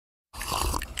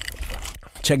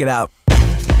Check it out.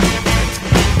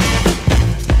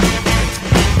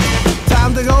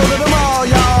 Time to go to the mall,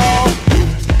 y'all.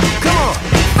 Come on.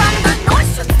 From the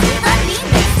Nordstrom to the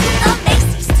Neiman's to the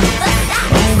Macy's to the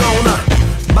Saks. I'm gonna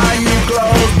buy you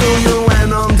clothes, do you,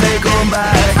 and take them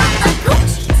back. From the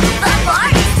Gucci to the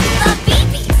Barneys to the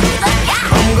BB to the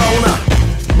Gap. I'm gonna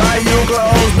buy you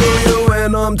clothes, do you,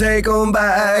 and take them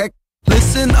back.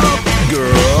 Listen up,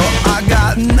 girl, I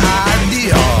got an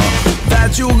idea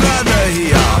that you gotta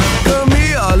hear. Come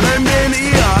here, lend an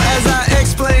ear as I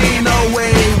explain a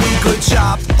way we could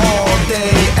shop all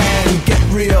day and get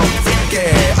real freaky.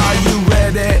 Are you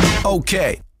ready?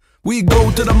 Okay. We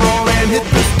go to the mall and hit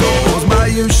the stores, buy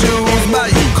you shoes, buy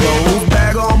you clothes,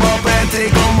 bag 'em up and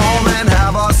take 'em home and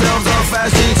have ourselves a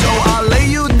fashion show. I'll lay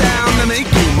you down to make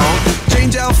you moan,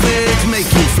 change outfits,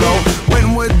 make you flow.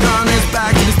 When we're done, it's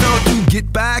back to the store to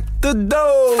get back the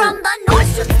dough. From the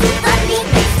Nordstrom to the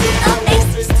Neiman's to the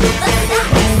Macy's to the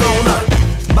Saks. I'm gonna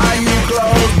buy you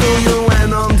clothes, do you,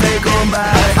 and take 'em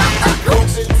back. From the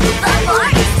Gucci to the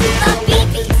Barneys to the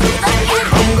BB to the Gap.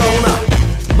 I'm gonna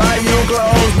buy you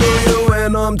clothes, do you,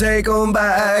 and take 'em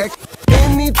back.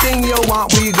 Anything you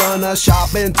want, we gonna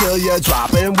shop until you're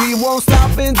dropping. We won't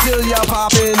stop until you're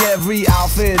popping every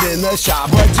outfit in the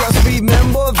shop. But just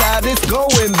remember that it's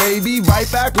going, baby, right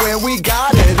back where we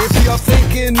got it. If you're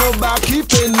thinking about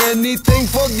keeping anything,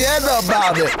 forget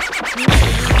about it.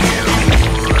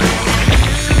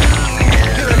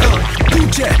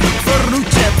 Gucci,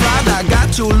 Ferrucci, Prada,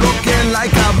 got you looking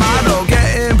like a model.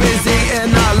 Getting busy in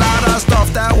a lot of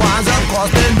stuff that winds up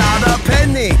costing not a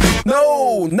penny.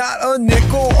 No, not a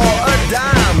nickel or a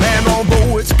dime. And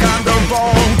although it's kinda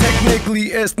wrong,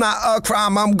 technically it's not a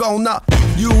crime. I'm gonna,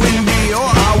 you in Dior,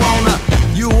 I wanna,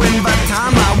 you in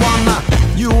Vuitton, I wanna,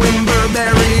 you in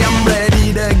Burberry, I'm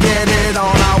ready to get it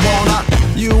on. I wanna,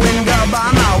 you in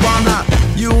Gabbana, I wanna,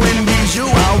 you in Bijou,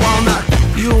 I wanna,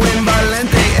 you in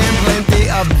Valente and plenty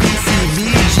of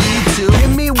BCBG too.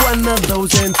 Give me one of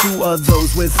those and two of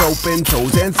those with open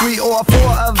toes, and 3 or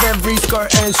 4 of every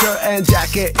skirt and shirt and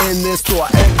jacket in this store.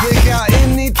 And pick out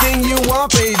anything you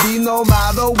want, baby, no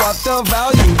matter what the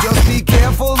value. Just be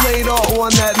careful later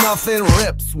on that nothing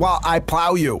rips while I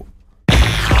plow you. From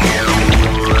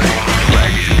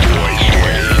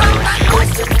the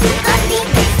Nordstrom to the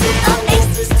Neiman's to the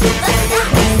Macy's to the Saks.